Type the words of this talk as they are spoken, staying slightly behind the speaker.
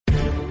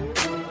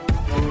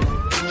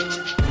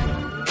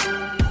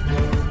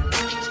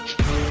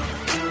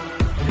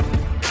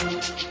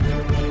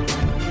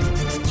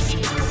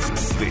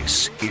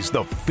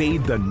the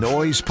Fade the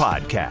Noise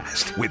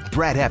podcast with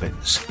Brad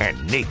Evans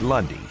and Nate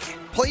Lundy.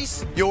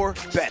 Place your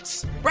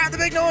bets. Brad the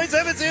Big Noise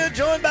Evans here,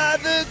 joined by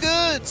the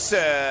good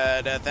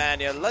Sir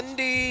Nathaniel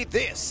Lundy.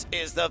 This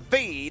is the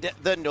Fade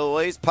the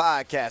Noise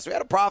podcast. We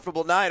had a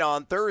profitable night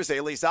on Thursday,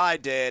 at least I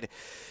did.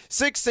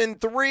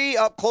 6-3,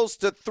 up close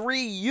to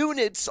 3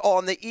 units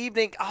on the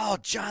evening. Oh,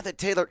 Jonathan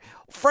Taylor.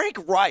 Frank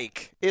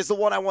Reich is the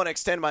one I want to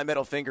extend my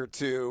middle finger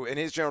to in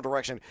his general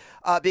direction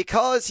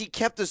because he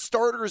kept the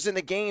starters in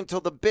the game till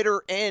the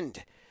bitter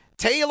end.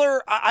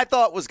 Taylor, I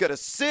thought, was going to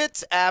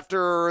sit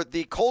after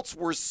the Colts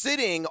were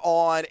sitting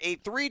on a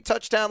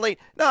 3-touchdown lead.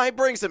 No, he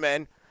brings them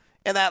in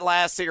that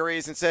last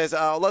series and says,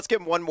 let's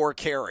give him one more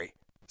carry.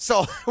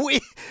 So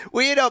we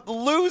end up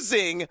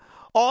losing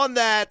on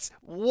that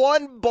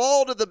one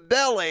ball to the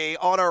belly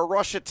on our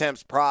rush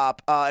attempts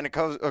prop. And,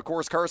 of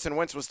course, Carson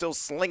Wentz was still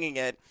slinging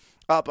it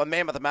up a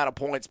mammoth amount of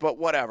points, but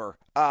whatever.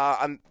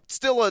 I'm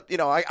still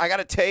I got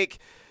to take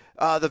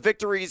the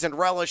victories and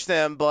relish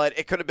them, but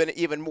it could have been an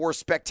even more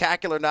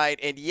spectacular night.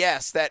 And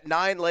yes, that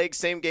 9-leg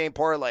same-game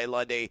parlay,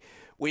 Lundy,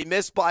 we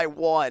missed by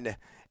 1,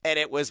 and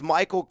it was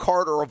Michael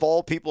Carter, of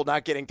all people,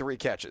 not getting 3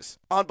 catches.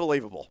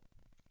 Unbelievable.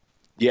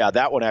 Yeah,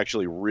 that one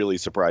actually really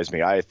surprised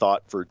me. I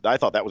thought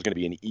that was going to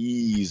be an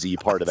easy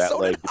part of that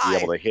leg to be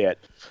able to hit.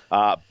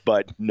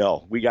 But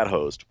no, we got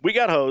hosed.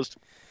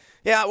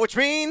 Yeah, which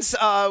means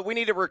we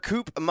need to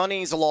recoup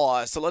money's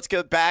lost. So let's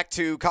go back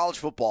to college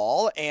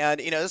football. And,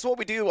 this is what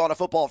we do on a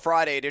Football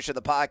Friday edition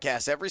of the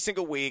podcast. Every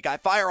single week, I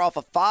fire off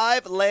a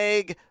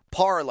 5-leg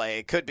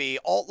parlay. Could be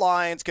alt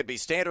lines, could be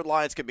standard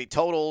lines, could be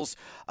totals,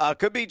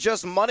 could be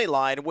just money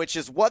line, which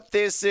is what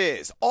this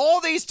is.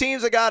 All these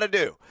teams have got to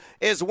do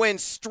is win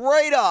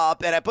straight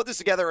up, and I put this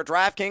together at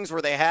DraftKings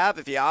where they have,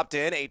 if you opt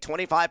in, a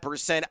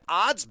 25%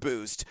 odds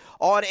boost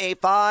on a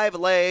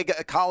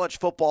 5-leg college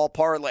football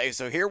parlay.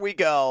 So here we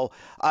go.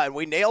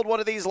 We nailed one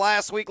of these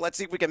last week. Let's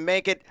see if we can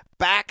make it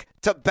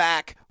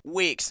back-to-back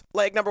weeks.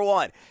 Leg number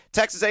 1,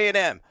 Texas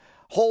A&M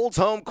holds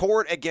home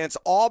court against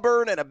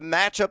Auburn in a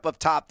matchup of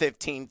top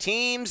 15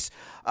 teams.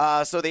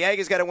 So the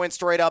Aggies got to win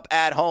straight up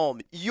at home.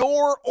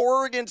 Your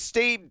Oregon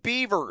State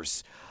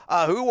Beavers,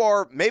 who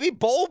are maybe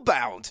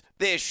bowl-bound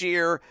this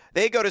year,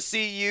 they go to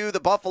CU.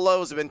 The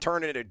Buffaloes have been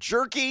turned into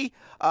jerky.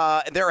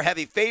 They're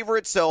heavy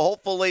favorites, so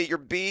hopefully your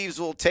Beavs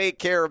will take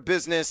care of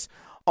business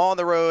on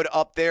the road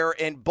up there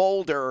in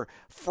Boulder.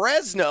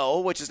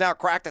 Fresno, which has now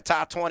cracked the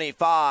top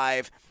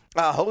 25,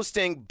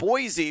 hosting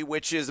Boise,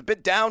 which is a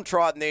bit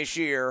downtrodden this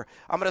year.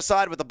 I'm going to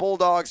side with the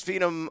Bulldogs,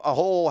 feed them a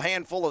whole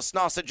handful of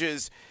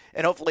sausages,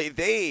 and hopefully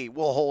they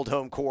will hold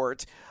home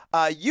court.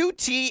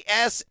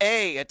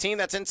 UTSA, a team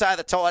that's inside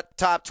the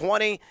top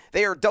 20,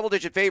 they are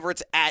double-digit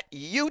favorites at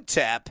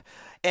UTEP.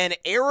 And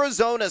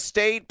Arizona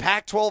State,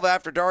 Pac-12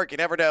 after dark, you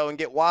never know, and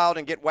get wild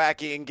and get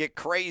wacky and get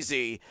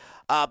crazy.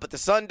 But the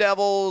Sun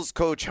Devils,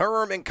 Coach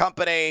Herm and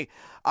company,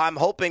 I'm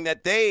hoping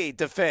that they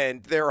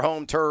defend their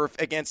home turf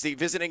against the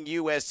visiting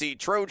USC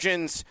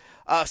Trojans,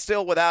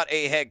 still without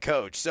a head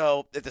coach.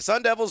 So if the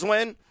Sun Devils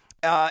win,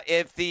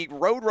 if the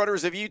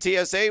Roadrunners of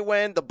UTSA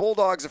win, the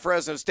Bulldogs of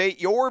Fresno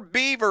State, your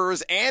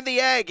Beavers, and the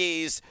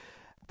Aggies,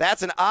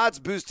 that's an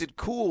odds-boosted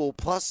cool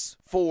plus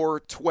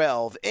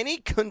 412. Any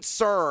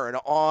concern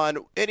on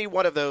any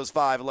one of those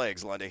 5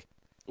 legs, Lundy?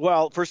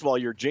 Well, first of all,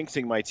 you're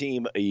jinxing my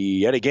team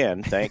yet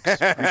again. Thanks.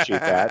 Appreciate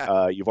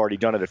that. You've already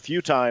done it a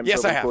few times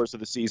over the course of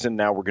the season.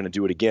 Now we're going to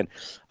do it again.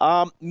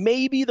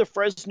 Maybe the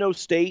Fresno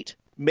State,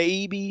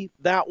 maybe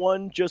that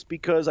one, just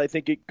because I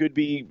think it could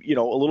be,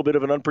 a little bit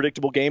of an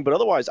unpredictable game. But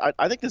otherwise,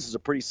 I think this is a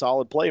pretty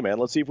solid play, man.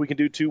 Let's see if we can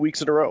do 2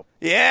 weeks in a row.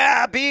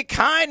 Yeah, be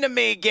kind to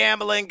me,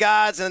 gambling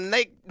gods, and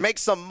they make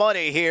some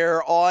money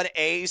here on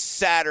a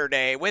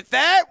Saturday. With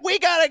that, we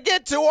got to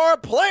get to our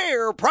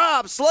player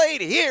prop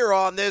slate here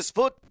on this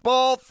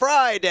Football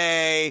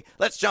Friday.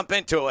 Let's jump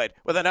into it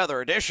with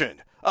another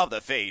edition of the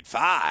Fade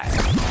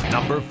 5.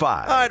 Number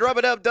 5. All right,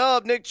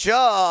 rub-a-dub-dub, Nick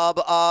Chubb.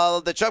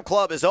 The Chubb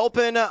Club is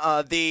open.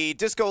 The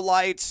disco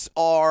lights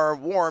are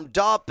warmed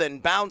up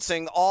and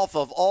bouncing off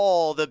of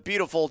all the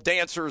beautiful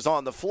dancers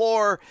on the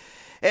floor.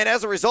 And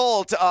as a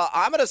result,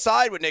 I'm going to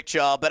side with Nick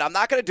Chubb, but I'm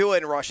not going to do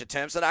it in rush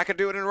attempts. I'm not going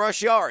to do it in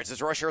rush yards.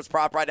 His rush yards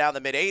prop right now in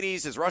the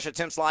mid-80s. His rush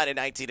attempts line at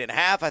 19.5.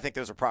 I think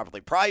those are properly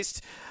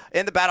priced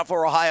in the battle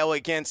for Ohio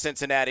against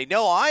Cincinnati.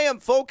 No, I am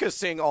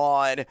focusing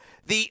on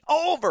the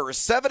over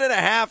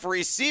 7.5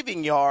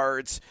 receiving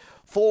yards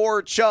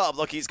for Chubb.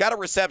 Look, he's got a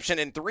reception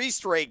in 3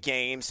 straight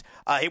games.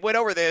 He went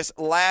over this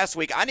last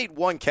week. I need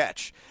 1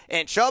 catch.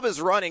 And Chubb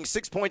is running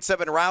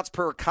 6.7 routes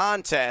per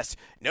contest.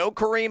 No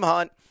Kareem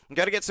Hunt.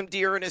 Got to get some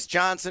Dearness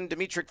Johnson,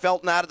 Demetric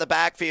Felton out of the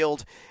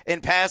backfield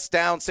in pass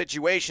down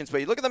situations.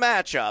 But you look at the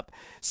matchup,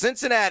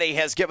 Cincinnati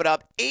has given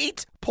up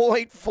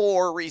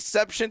 8.4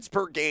 receptions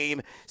per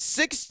game,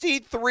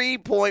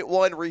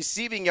 63.1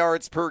 receiving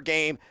yards per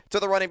game to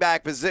the running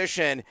back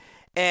position.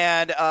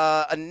 And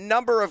a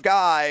number of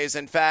guys,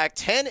 in fact,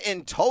 10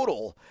 in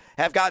total,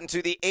 have gotten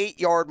to the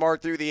 8-yard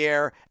mark through the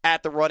air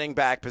at the running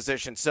back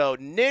position. So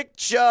Nick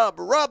Chubb,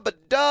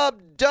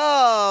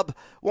 rub-a-dub-dub,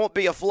 won't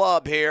be a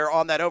flub here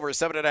on that over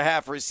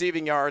 7.5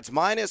 receiving yards,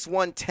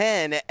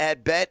 -110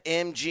 at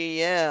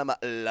BetMGM.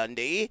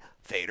 Lundy,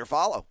 fade or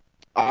follow?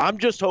 I'm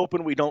just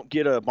hoping we don't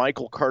get a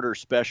Michael Carter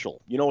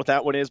special. You know what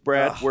that one is,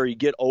 Brad? Where you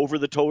get over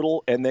the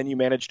total and then you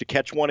manage to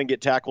catch one and get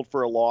tackled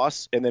for a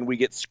loss and then we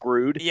get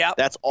screwed. Yep.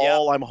 That's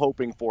all I'm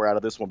hoping for out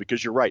of this one,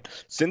 because you're right.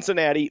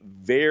 Cincinnati,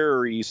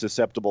 very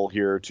susceptible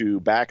here to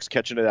backs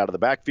catching it out of the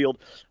backfield.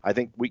 I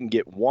think we can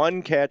get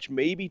one catch,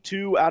 maybe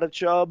two out of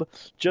Chubb,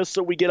 just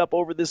so we get up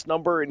over this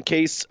number in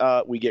case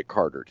we get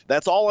Cartered.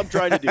 That's all I'm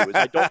trying to do. Is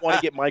I don't want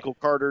to get Michael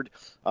Cartered,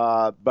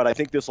 but I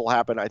think this will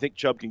happen. I think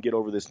Chubb can get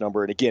over this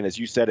number. And again, as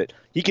you said it,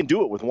 he can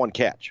do it with one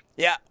catch.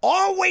 Yeah.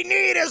 All we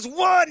need is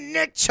one,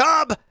 Nick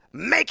Chubb.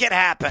 Make it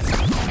happen.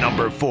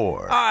 Number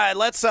 4. All right,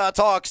 let's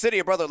talk City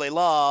of Brotherly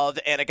Love,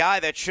 and a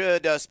guy that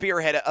should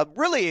spearhead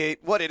really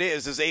what it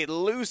is a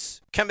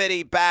loose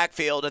committee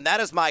backfield, and that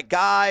is my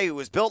guy who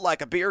is built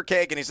like a beer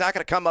keg, and he's not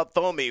going to come up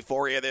foamy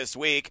for you this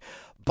week.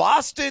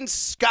 Boston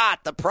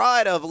Scott, the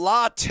pride of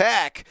La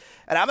Tech.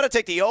 And I'm going to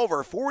take the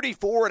over,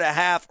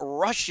 44.5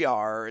 rush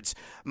yards,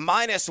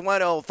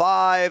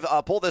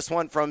 -105. Pull this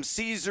one from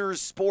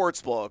Caesars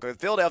Sportsbook. The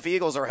Philadelphia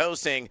Eagles are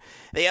hosting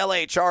the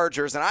LA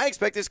Chargers, and I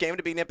expect this game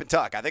to be nip and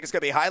tuck. I think it's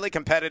going to be highly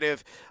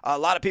competitive. A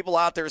lot of people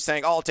out there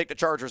saying, I'll take the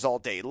Chargers all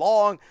day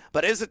long,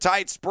 but it is a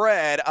tight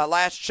spread.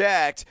 Last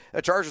checked,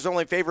 the Chargers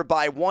only favored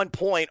by 1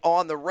 point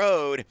on the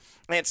road.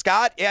 And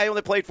Scott, he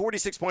only played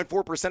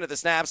 46.4% of the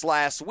snaps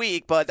last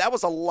week, but that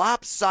was a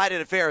lopsided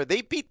affair.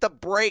 They beat the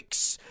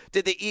brakes,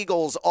 did the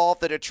Eagles, off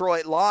the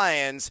Detroit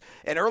Lions.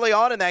 And early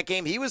on in that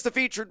game, he was the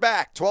featured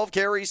back. 12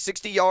 carries,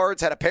 60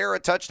 yards, had a pair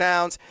of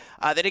touchdowns.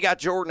 Then he got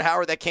Jordan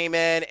Howard that came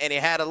in, and he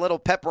had a little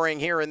peppering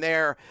here and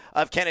there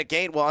of Kenneth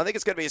Gainwell. I think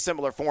it's going to be a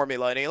similar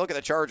formula. And you look at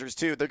the Chargers,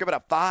 too. They're giving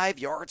up 5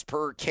 yards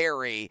per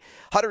carry,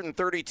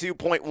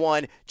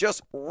 132.1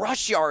 just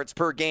rush yards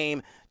per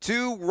game.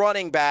 2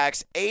 running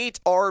backs, 8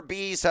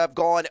 RBs have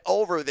gone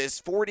over this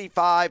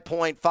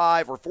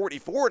 45.5 or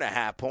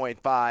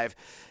 44.5.5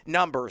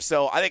 number.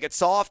 So I think it's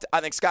soft.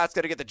 I think Scott's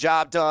going to get the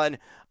job done.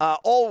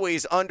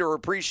 Always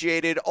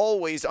underappreciated,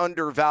 always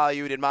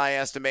undervalued in my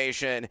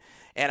estimation.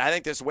 And I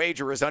think this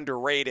wager is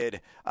underrated,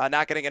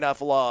 not getting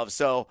enough love.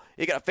 So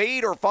you got to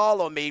fade or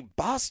follow me.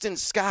 Boston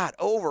Scott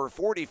over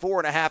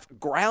 44.5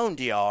 ground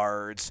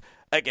yards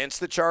against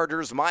the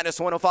Chargers,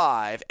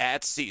 -105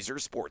 at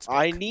Caesars Sportsbook.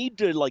 I need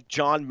to, like,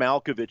 John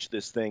Malkovich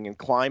this thing and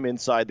climb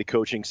inside the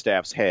coaching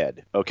staff's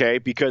head, okay?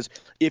 Because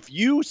if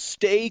you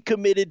stay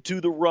committed to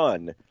the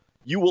run,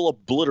 you will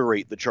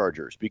obliterate the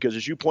Chargers because,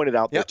 as you pointed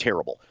out, they're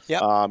terrible.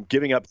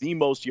 Giving up the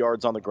most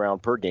yards on the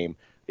ground per game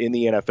in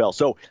the NFL.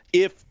 So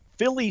if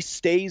Philly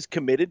stays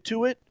committed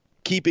to it,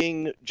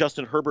 keeping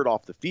Justin Herbert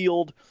off the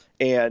field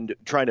and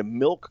trying to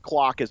milk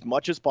clock as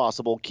much as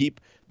possible, keep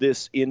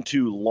this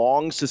into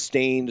long,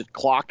 sustained,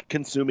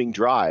 clock-consuming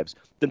drives,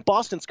 then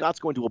Boston Scott's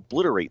going to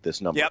obliterate this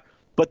number.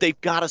 But they've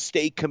got to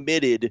stay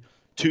committed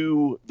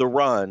to the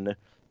run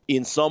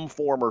in some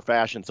form or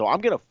fashion. So I'm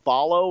going to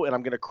follow, and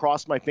I'm going to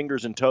cross my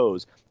fingers and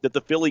toes that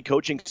the Philly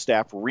coaching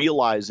staff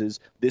realizes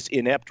this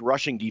inept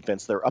rushing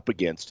defense they're up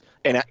against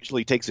and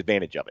actually takes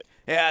advantage of it.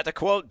 Yeah, to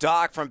quote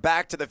Doc from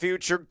Back to the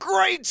Future,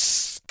 great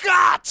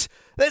Scott!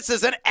 This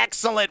is an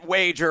excellent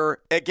wager.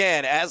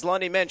 Again, as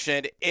Lundy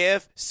mentioned,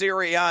 if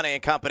Sirianni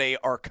and company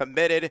are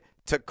committed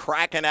to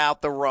cracking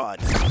out the run.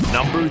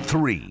 Number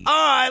 3. All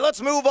right,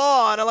 let's move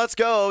on and let's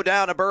go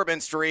down to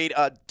Bourbon Street.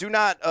 Do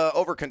not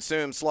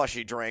overconsume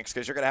slushy drinks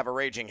because you're going to have a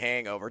raging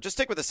hangover. Just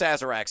stick with the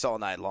Sazeracs all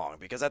night long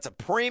because that's a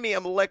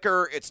premium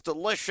liquor. It's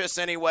delicious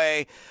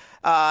anyway.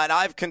 And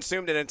I've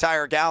consumed an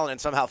entire gallon and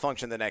somehow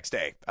functioned the next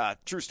day.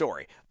 True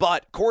story.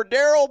 But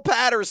Cordero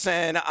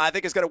Patterson, I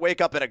think, is going to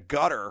wake up in a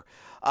gutter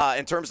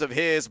in terms of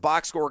his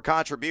box score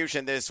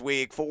contribution this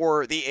week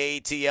for the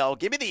ATL.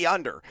 Give me the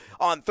under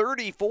on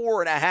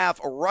 34.5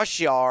 rush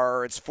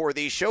yards for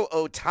the Shohei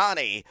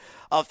Ohtani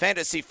of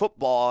fantasy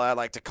football. I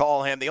like to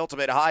call him the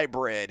ultimate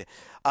hybrid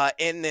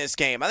in this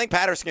game. I think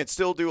Patterson can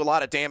still do a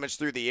lot of damage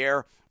through the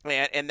air,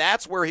 and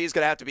that's where he's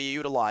going to have to be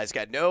utilized.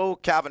 Got no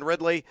Calvin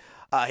Ridley.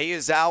 He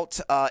is out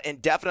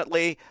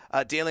indefinitely,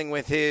 dealing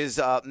with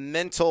his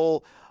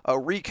mental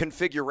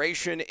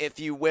reconfiguration, if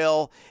you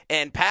will.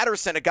 And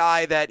Patterson, a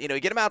guy that, you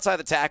get him outside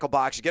the tackle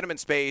box, you get him in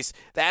space,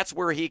 that's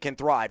where he can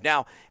thrive.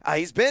 Now,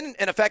 he's been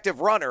an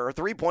effective runner,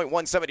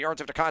 3.17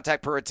 yards after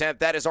contact per attempt.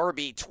 That is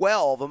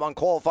RB12 among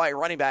qualifying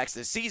running backs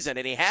this season,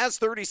 and he has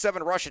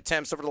 37 rush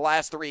attempts over the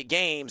last 3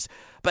 games,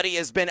 but he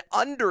has been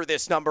under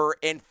this number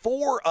in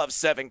 4 of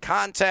 7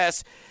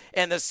 contests.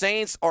 And the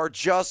Saints are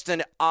just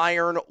an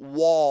iron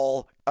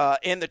wall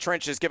in the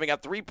trenches, giving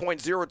up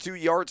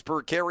 3.02 yards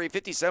per carry,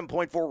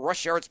 57.4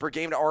 rush yards per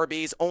game to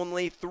RBs.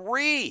 Only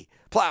 3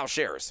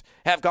 plowshares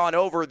have gone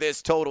over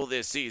this total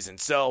this season.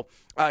 So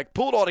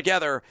pulled all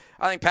together,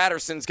 I think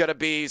Patterson's going to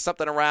be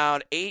something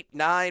around 8,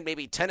 9,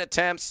 maybe 10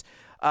 attempts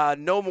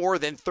no more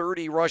than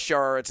 30 rush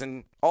yards.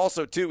 And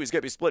also, too, he's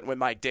going to be splitting with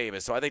Mike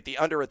Davis. So I think the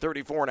under at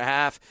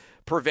 34.5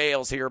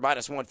 prevails here,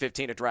 minus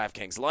 115 at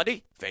DraftKings.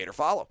 Lundy, fade or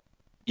follow?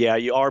 Yeah,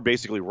 you are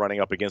basically running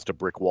up against a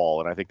brick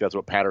wall, and I think that's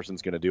what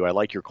Patterson's going to do. I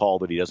like your call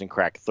that he doesn't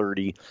crack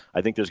 30.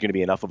 I think there's going to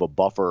be enough of a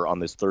buffer on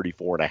this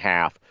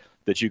 34.5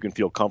 that you can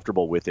feel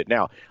comfortable with it.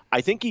 Now,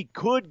 I think he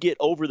could get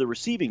over the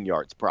receiving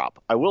yards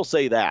prop. I will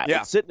say that.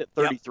 Yeah. It's sitting at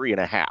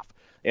 33.5.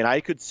 And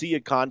I could see a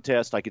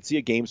contest, I could see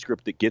a game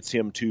script that gets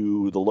him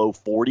to the low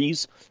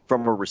 40s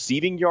from a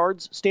receiving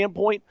yards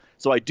standpoint.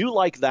 So I do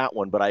like that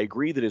one, but I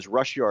agree that his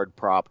rush yard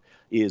prop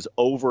is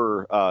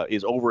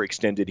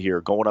overextended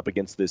here going up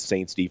against this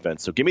Saints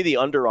defense. So give me the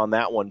under on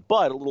that one,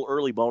 but a little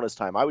early bonus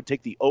time. I would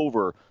take the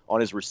over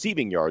on his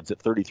receiving yards at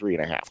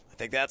 33.5. I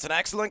think that's an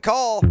excellent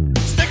call.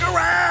 Stick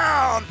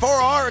around for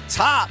our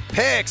top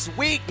picks.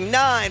 Week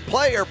 9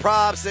 player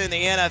props in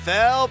the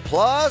NFL,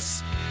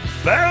 plus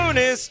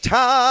bonus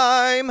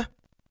time.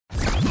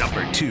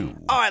 Number 2.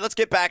 All right, let's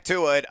get back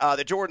to it.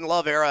 The Jordan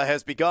Love era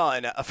has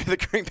begun for the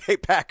Green Bay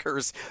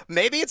Packers.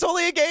 Maybe it's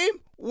only a game.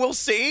 We'll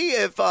see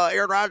if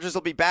Aaron Rodgers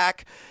will be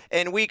back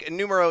in week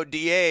numero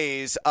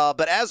 10.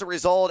 But as a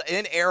result,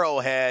 in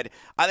Arrowhead,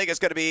 I think it's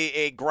going to be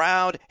a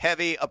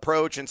ground-heavy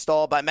approach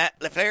installed by Matt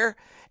LaFleur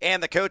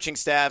and the coaching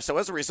staff. So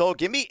as a result,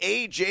 give me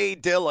A.J.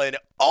 Dillon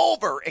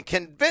over, and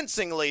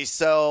convincingly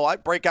so. I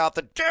break out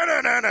the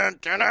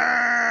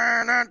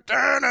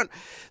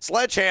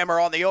sledgehammer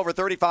on the over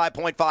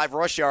 35.5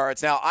 rush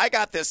yards. Now, I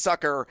got this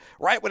sucker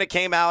right when it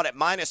came out at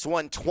minus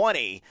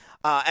 120.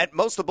 At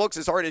most of the books,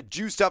 it's already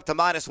juiced up to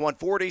minus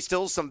 140.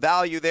 Still some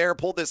value there.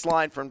 Pulled this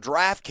line from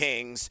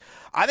DraftKings.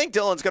 I think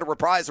Dillon's going to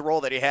reprise the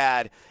role that he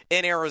had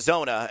in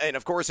Arizona. And,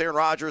 of course, Aaron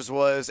Rodgers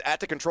was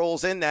at the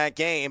controls in that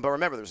game. But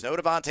remember, there's no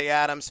Devontae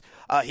Adams.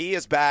 He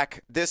is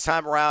back this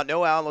time around.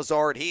 No Allen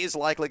Lazard. He is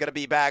likely going to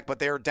be back. But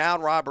they're down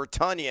Robert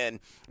Tonyan.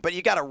 But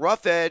you got a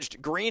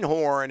rough-edged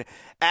greenhorn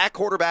at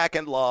quarterback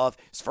in Love,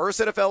 his first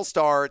NFL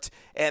start,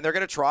 and they're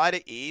going to try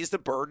to ease the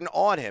burden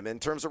on him in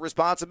terms of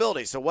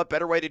responsibility. So what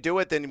better way to do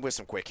it than with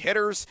some quick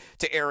hitters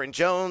to Aaron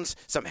Jones,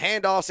 some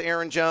handoffs to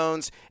Aaron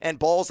Jones, and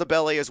balls the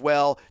belly as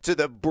well to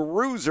the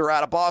bruiser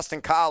out of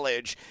Boston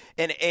College,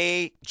 and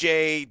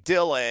A.J.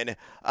 Dillon,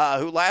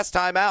 who last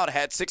time out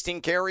had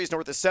 16 carries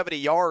north of 70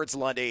 yards,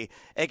 Lundy,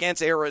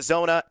 against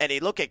Arizona. And you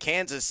look at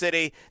Kansas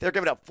City, they're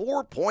giving up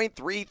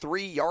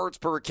 4.33 yards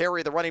per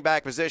carry, the running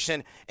back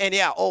position. And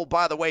yeah, oh,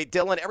 by the way,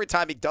 Dillon, every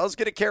time he does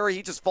get a carry,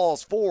 he just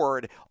falls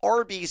forward.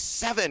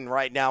 RB7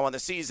 right now on the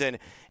season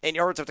in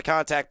yards after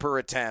contact per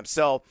attempt.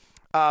 So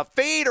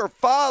fade or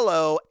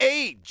follow,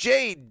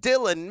 A.J.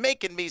 Dillon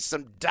making me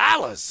some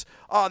dollars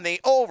on the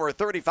over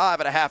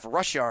 35.5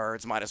 rush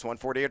yards, minus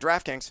 140 at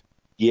DraftKings.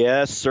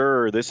 Yes,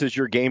 sir. This is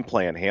your game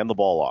plan. Hand the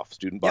ball off.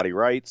 Student body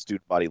right,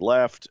 student body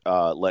left.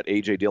 Let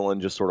A.J.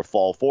 Dillon just sort of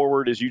fall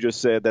forward, as you just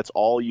said. That's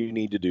all you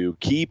need to do.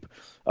 Keep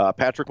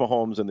Patrick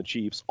Mahomes and the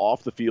Chiefs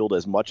off the field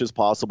as much as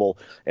possible,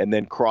 and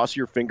then cross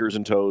your fingers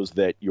and toes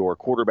that your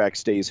quarterback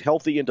stays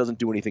healthy and doesn't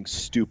do anything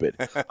stupid,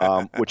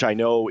 which I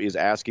know is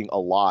asking a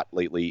lot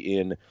lately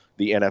in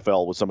the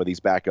NFL with some of these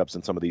backups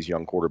and some of these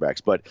young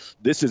quarterbacks. But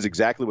this is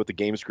exactly what the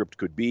game script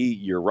could be.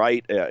 You're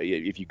right.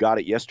 If you got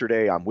it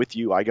yesterday, I'm with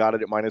you. I got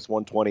it at minus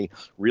 120.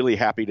 Really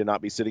happy to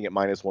not be sitting at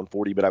minus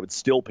 140, but I would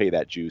still pay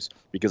that juice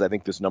because I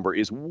think this number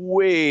is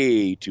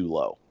way too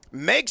low.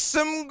 Make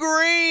some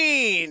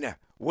green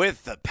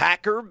with the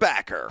Packer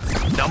backer.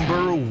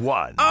 Number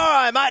 1. All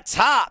right, my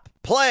top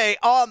play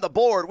on the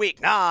board,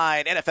 Week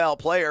 9 NFL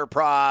player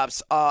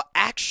props.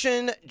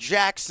 Action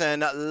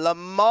Jackson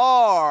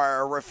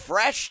Lamar,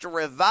 refreshed,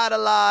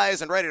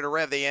 revitalized, and ready to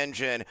rev the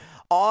engine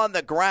on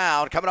the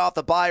ground. Coming off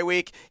the bye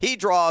week, he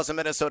draws the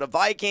Minnesota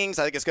Vikings.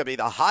 I think it's going to be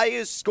the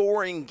highest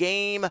scoring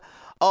game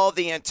of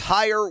the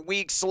entire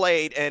week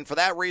slate, and for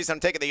that reason, I'm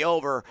taking the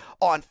over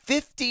on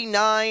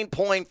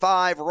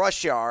 59.5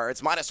 rush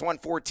yards, minus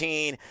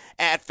 114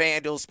 at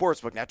FanDuel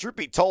Sportsbook. Now, truth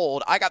be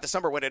told, I got this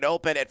number when it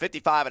opened at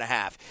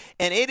 55.5,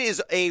 and it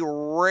is a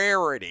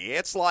rarity.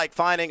 It's like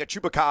finding a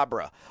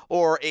chupacabra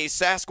or a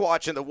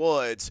Sasquatch in the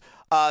woods.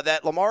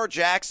 That Lamar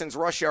Jackson's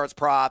rush yards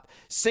prop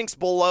sinks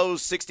below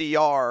 60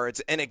 yards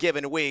in a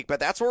given week,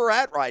 but that's where we're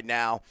at right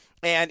now.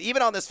 And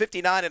even on this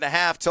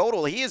 59.5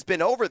 total, he has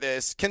been over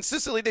this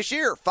consistently this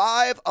year.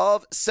 5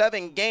 of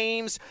 7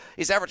 games.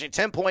 He's averaging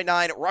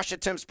 10.9 rush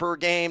attempts per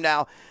game.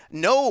 Now,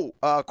 no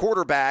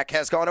quarterback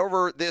has gone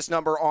over this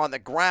number on the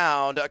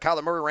ground.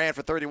 Kyler Murray ran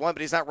for 31, but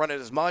he's not running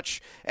as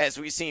much as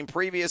we've seen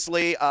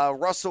previously.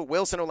 Russell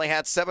Wilson only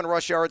had 7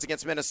 rush yards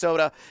against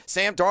Minnesota.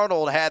 Sam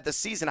Darnold had the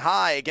season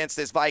high against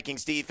this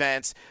Vikings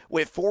defense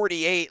with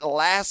 48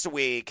 last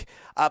week.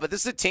 But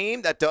this is a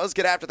team that does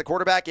get after the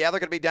quarterback. Yeah, they're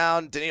going to be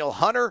down Danielle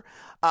Hunter,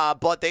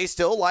 but they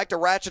still like to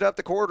ratchet up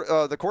the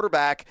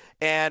quarterback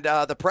and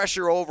the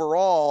pressure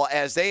overall,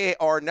 as they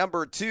are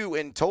number 2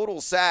 in total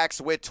sacks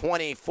with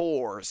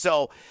 24.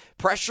 So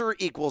pressure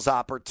equals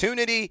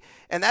opportunity,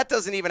 and that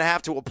doesn't even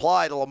have to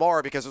apply to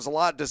Lamar because there's a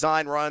lot of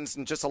design runs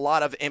and just a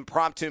lot of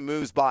impromptu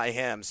moves by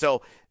him.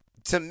 So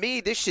to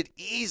me, this should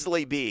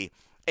easily be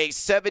a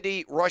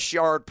 70 rush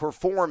yard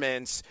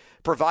performance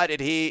provided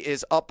he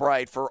is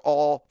upright for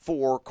all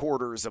 4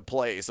 quarters of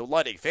play. So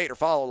Lundy, fade or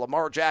follow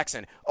Lamar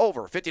Jackson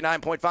over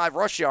 59.5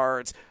 rush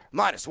yards,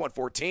 minus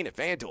 114 at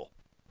FanDuel.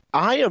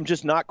 I am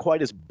just not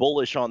quite as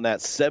bullish on that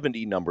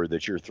 70 number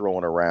that you're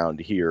throwing around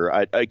here.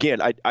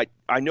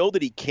 I know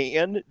that he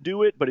can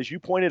do it, but as you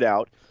pointed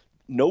out,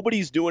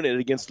 nobody's doing it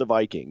against the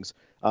Vikings.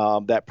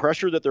 That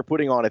pressure that they're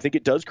putting on, I think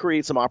it does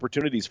create some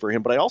opportunities for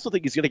him, but I also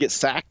think he's going to get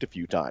sacked a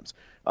few times.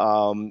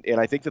 And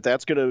I think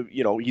that's going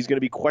to, he's going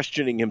to be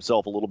questioning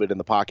himself a little bit in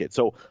the pocket.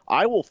 So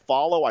I will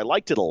follow. I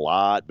liked it a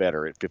lot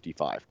better at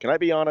 55. Can I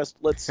be honest?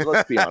 Let's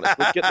be honest.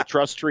 Let's get the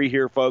trust tree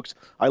here, folks.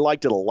 I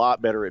liked it a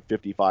lot better at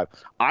 55.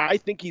 I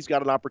think he's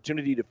got an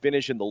opportunity to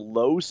finish in the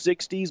low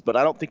 60s, but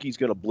I don't think he's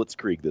going to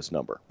blitzkrieg this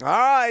number. All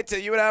right.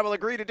 You and I will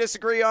agree to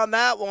disagree on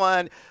that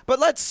one, but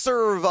let's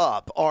serve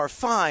up our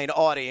fine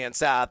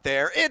audience out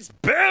there. It's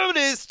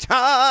bonus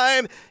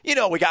time.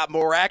 We got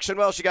more action.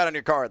 What else you got on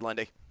your card,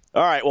 Lundy?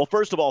 All right. Well,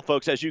 first of all,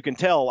 folks, as you can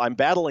tell, I'm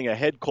battling a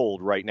head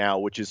cold right now,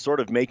 which is sort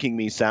of making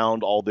me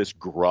sound all this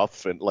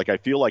gruff and like I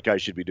feel like I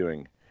should be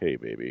doing, hey,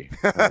 baby.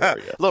 A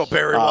little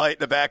Barry White in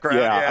the background.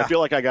 Yeah, I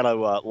feel like I got to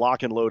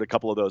lock and load a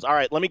couple of those. All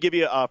right. Let me give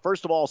you,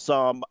 first of all,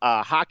 some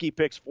hockey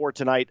picks for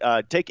tonight.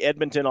 Take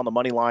Edmonton on the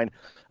money line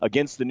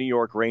against the New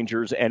York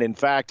Rangers. And, in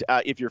fact,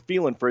 if you're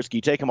feeling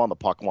frisky, take them on the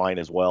puck line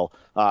as well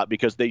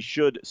because they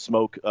should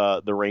smoke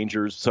the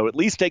Rangers. So at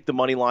least take the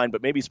money line,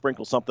 but maybe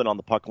sprinkle something on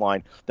the puck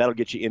line. That'll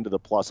get you into the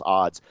plus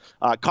odds.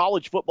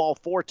 College football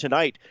for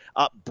tonight,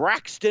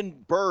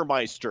 Braxton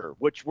Burmeister,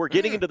 which we're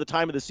getting into the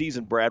time of the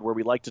season, Brad, where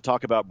we like to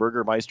talk about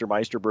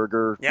Meister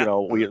Burger. Yep.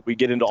 We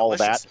get into all of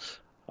that.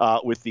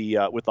 With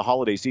the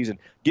holiday season.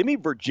 Give me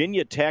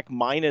Virginia Tech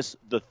minus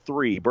the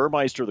 3.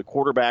 Burmeister, the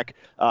quarterback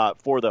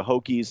for the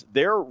Hokies.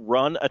 Their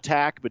run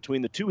attack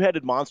between the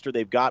two-headed monster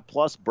they've got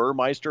plus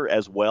Burmeister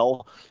as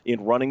well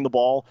in running the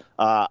ball.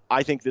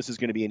 I think this is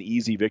going to be an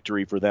easy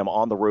victory for them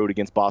on the road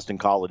against Boston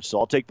College. So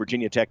I'll take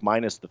Virginia Tech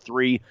minus the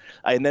 3.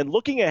 And then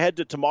looking ahead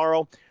to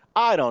tomorrow,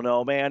 I don't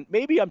know, man.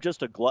 Maybe I'm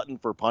just a glutton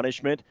for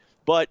punishment.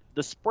 But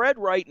the spread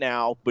right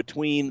now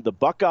between the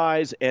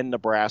Buckeyes and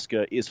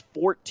Nebraska is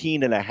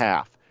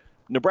 14.5.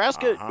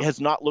 Nebraska has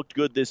not looked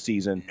good this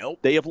season. Nope.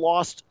 They have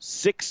lost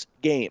 6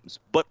 games,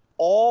 but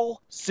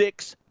all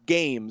 6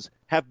 games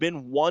have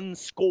been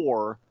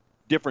 1-score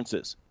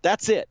differences.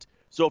 That's it.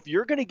 So if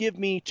you're going to give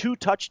me 2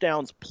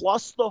 touchdowns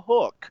plus the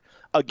hook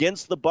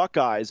against the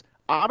Buckeyes,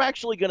 I'm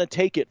actually going to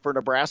take it for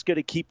Nebraska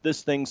to keep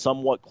this thing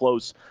somewhat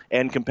close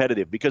and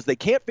competitive because they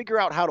can't figure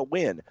out how to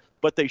win,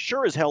 but they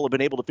sure as hell have been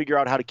able to figure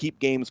out how to keep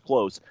games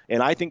close,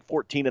 and I think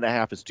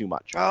 14.5 is too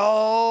much.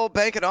 Oh,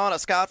 bank it on a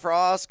Scott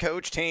Frost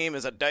coach team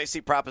is a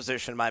dicey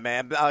proposition, my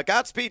man.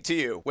 Godspeed to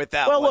you with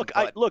that one. Well,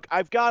 look,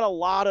 I've got a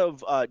lot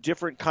of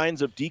different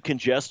kinds of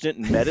decongestant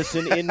and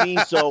medicine in me,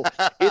 so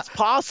it's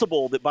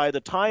possible that by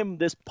the time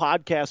this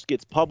podcast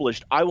gets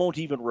published, I won't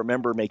even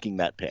remember making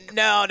that pick.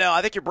 No,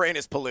 I think your brain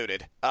is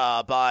polluted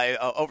by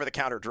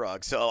over-the-counter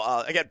drugs.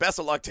 So, again, best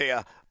of luck to you.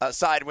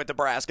 Side with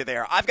Nebraska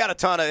there. I've got a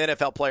ton of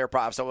NFL player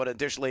props I would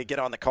additionally get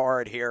on the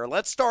card here.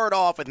 Let's start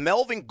off with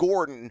Melvin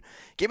Gordon.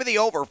 Give me the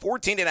over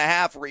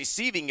 14.5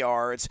 receiving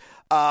yards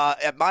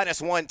at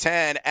minus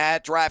 110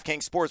 at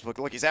DraftKings Sportsbook.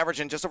 Look, he's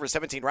averaging just over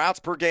 17 routes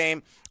per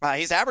game.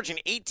 He's averaging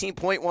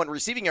 18.1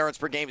 receiving yards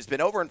per game. He's been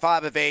over in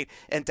 5 of 8,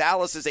 and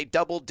Dallas is a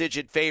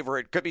double-digit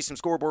favorite. Could be some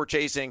scoreboard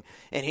chasing,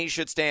 and he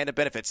should stand to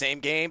benefit. Same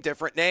game,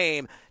 different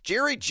name.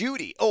 Jerry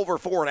Jeudy over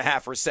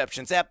 4.5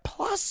 receptions at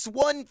plus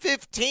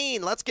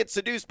 115. Let's get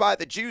seduced by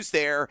the juice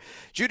there.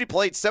 Jeudy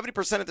played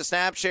 70% of the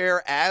snap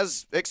share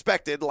as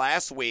expected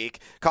last week.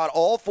 Caught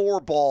all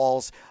 4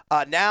 balls.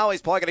 Now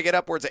he's probably going to get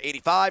upwards of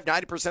 85,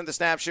 90% of the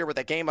snap share with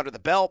that game under the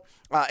belt.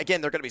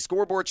 Again, they're going to be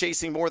scoreboard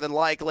chasing more than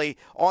likely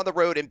on the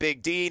road in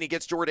Big D, and he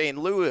gets Jordan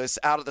Lewis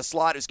out of the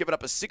slot, who's given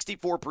up a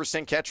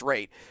 64% catch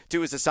rate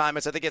to his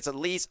assignments. I think it's at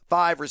least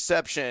 5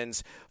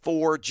 receptions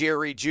for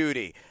Jerry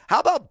Jeudy.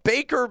 How about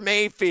Baker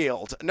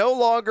Mayfield? No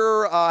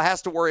longer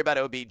has to worry about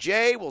OBJ.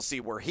 We'll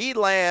see where he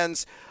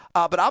lands.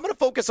 But I'm going to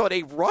focus on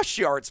a rush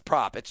yards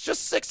prop. It's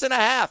just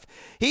 6.5.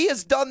 He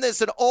has done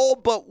this in all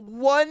but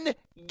one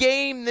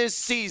game this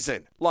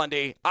season,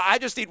 Lundy. I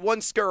just need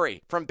one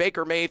scurry from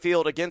Baker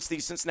Mayfield against the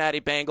Cincinnati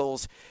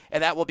Bengals,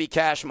 and that will be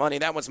cash money.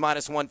 That one's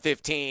minus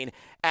 115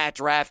 at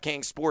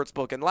DraftKings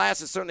Sportsbook. And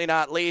last and certainly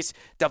not least,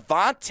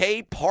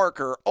 Devontae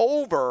Parker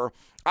over.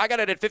 I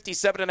got it at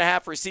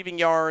 57.5 receiving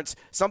yards.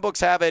 Some books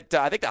have it,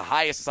 I think the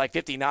highest is like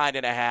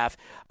 59.5.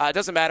 It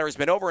doesn't matter. He's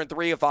been over in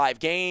 3 of 5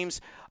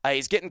 games.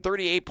 He's getting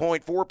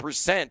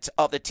 38.4%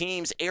 of the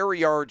team's air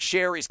yard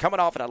share. He's coming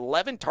off an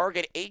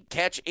 11-target,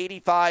 8-catch,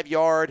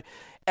 85-yard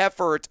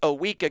effort a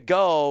week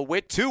ago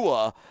with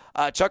Tua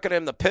chucking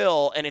him the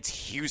pill, and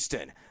it's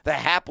Houston. The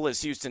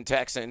hapless Houston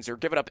Texans are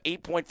giving up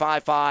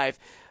 8.55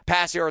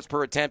 pass yards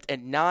per attempt,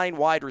 and 9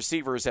 wide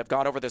receivers have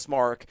gone over this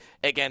mark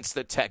against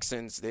the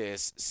Texans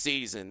this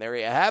season. There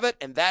you have it,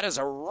 and that is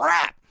a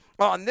wrap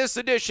on this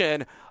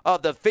edition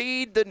of the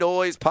Feed the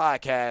Noise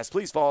podcast.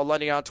 Please follow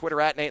Lundy on Twitter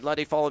at Nate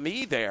Lundy. Follow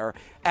me there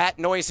at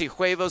Noisy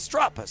Huevos.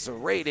 Drop us a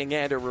rating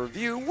and a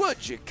review.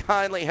 Would you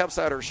kindly? Helps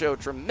out our show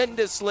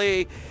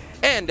tremendously.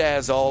 And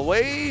as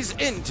always,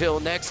 until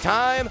next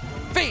time,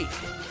 feed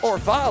or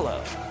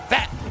follow.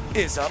 That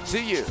is up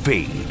to you.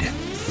 Feed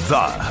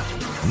the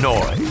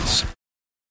Noise.